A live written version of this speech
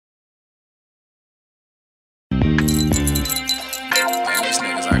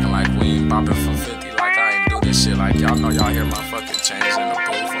popping for 50 like I ain't do this shit. Like y'all know y'all hear my fucking chains in the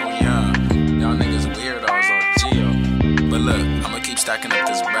booth on young. Y'all niggas weirdos on Geo. But look, I'ma keep stacking up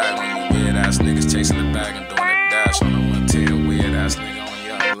this bag on you weird ass niggas chasing the bag and doing a dash on the 110 weird ass nigga on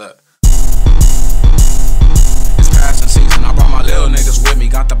young. Look. It's passing season, I brought my little niggas with me.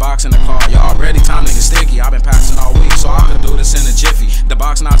 Got the box in the car, y'all ready? Time to get sticky. I've been passing all week, so I could do this in a jiffy. The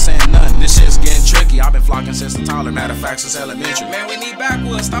box not saying nothing, this shit's getting tricky. I've been flocking since the toddler, matter of fact, since elementary. Man, we need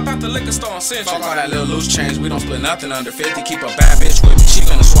backwoods, stop at the liquor store in Century. Fuck all that little loose change, we don't split nothing under 50. Keep a bad bitch with me, she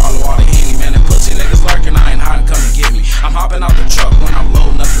gonna swallow all the Henny. Man, the pussy niggas lurking, I ain't hiding, come and get me. I'm hopping out the truck when I'm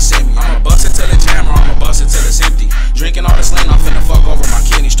loading up to send me. I'ma bust it till it jam or I'ma bust it till it's empty. Drinking all this lean, I'm finna fuck over my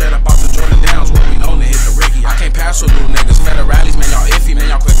kidney. Straight up out the Jordan Downs where we known to hit the Ricky. I can't pass with little niggas, better rallies, man, y'all iffy.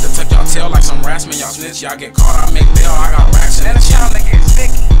 Man, y'all quick to tuck y'all tail like some rats, man, y'all snitch. Y'all get caught, I make bail, I got racks in the chin. Time to get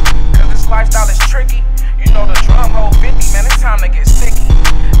sticky, cause this lifestyle is tricky. You know the drum hold 50, man, it's time to get sticky.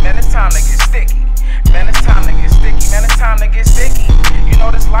 Man, it's time to get sticky. Man, it's time to get sticky. Man, it's time to get sticky. You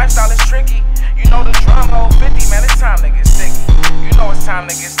know this lifestyle is tricky. You know the drum hold 50, man, it's time to get sticky. You know it's time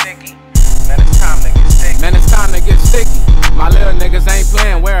to get sticky. Man, it's time to get sticky. Man, it's time to get sticky. My little niggas ain't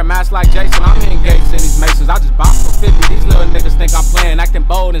playing, wear a mask like Jason. I'm engaged in these masons, I just bought for 50. These little niggas think I'm playing, acting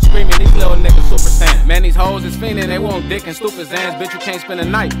bold and screaming. These little niggas super stand. Man, these hoes is fiending, they want dick and stupid zans. Bitch, you can't spend a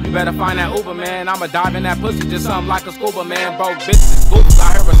night, you better find that Uber, man. I'ma dive in that pussy, just something like a scuba, man. Broke bitches, goofs,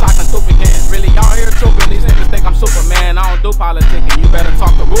 I hear recycling stupid cans. Really, y'all here trooping, these niggas think I'm Superman. I don't do politicking, you better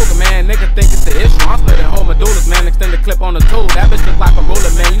talk to Ruger, man. Nigga think it's the issue, I'm splitting whole medullas, man. Extend the clip on the tool, that bitch look like a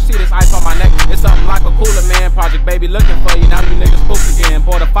ruler, man. You see this ice on my neck, it's something like a cooler, man. Project Baby looking for you, now you niggas spooked again.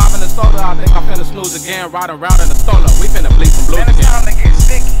 Pour the 5 in the soda, I think I'm finna snooze again. Riding around in the stroller, we finna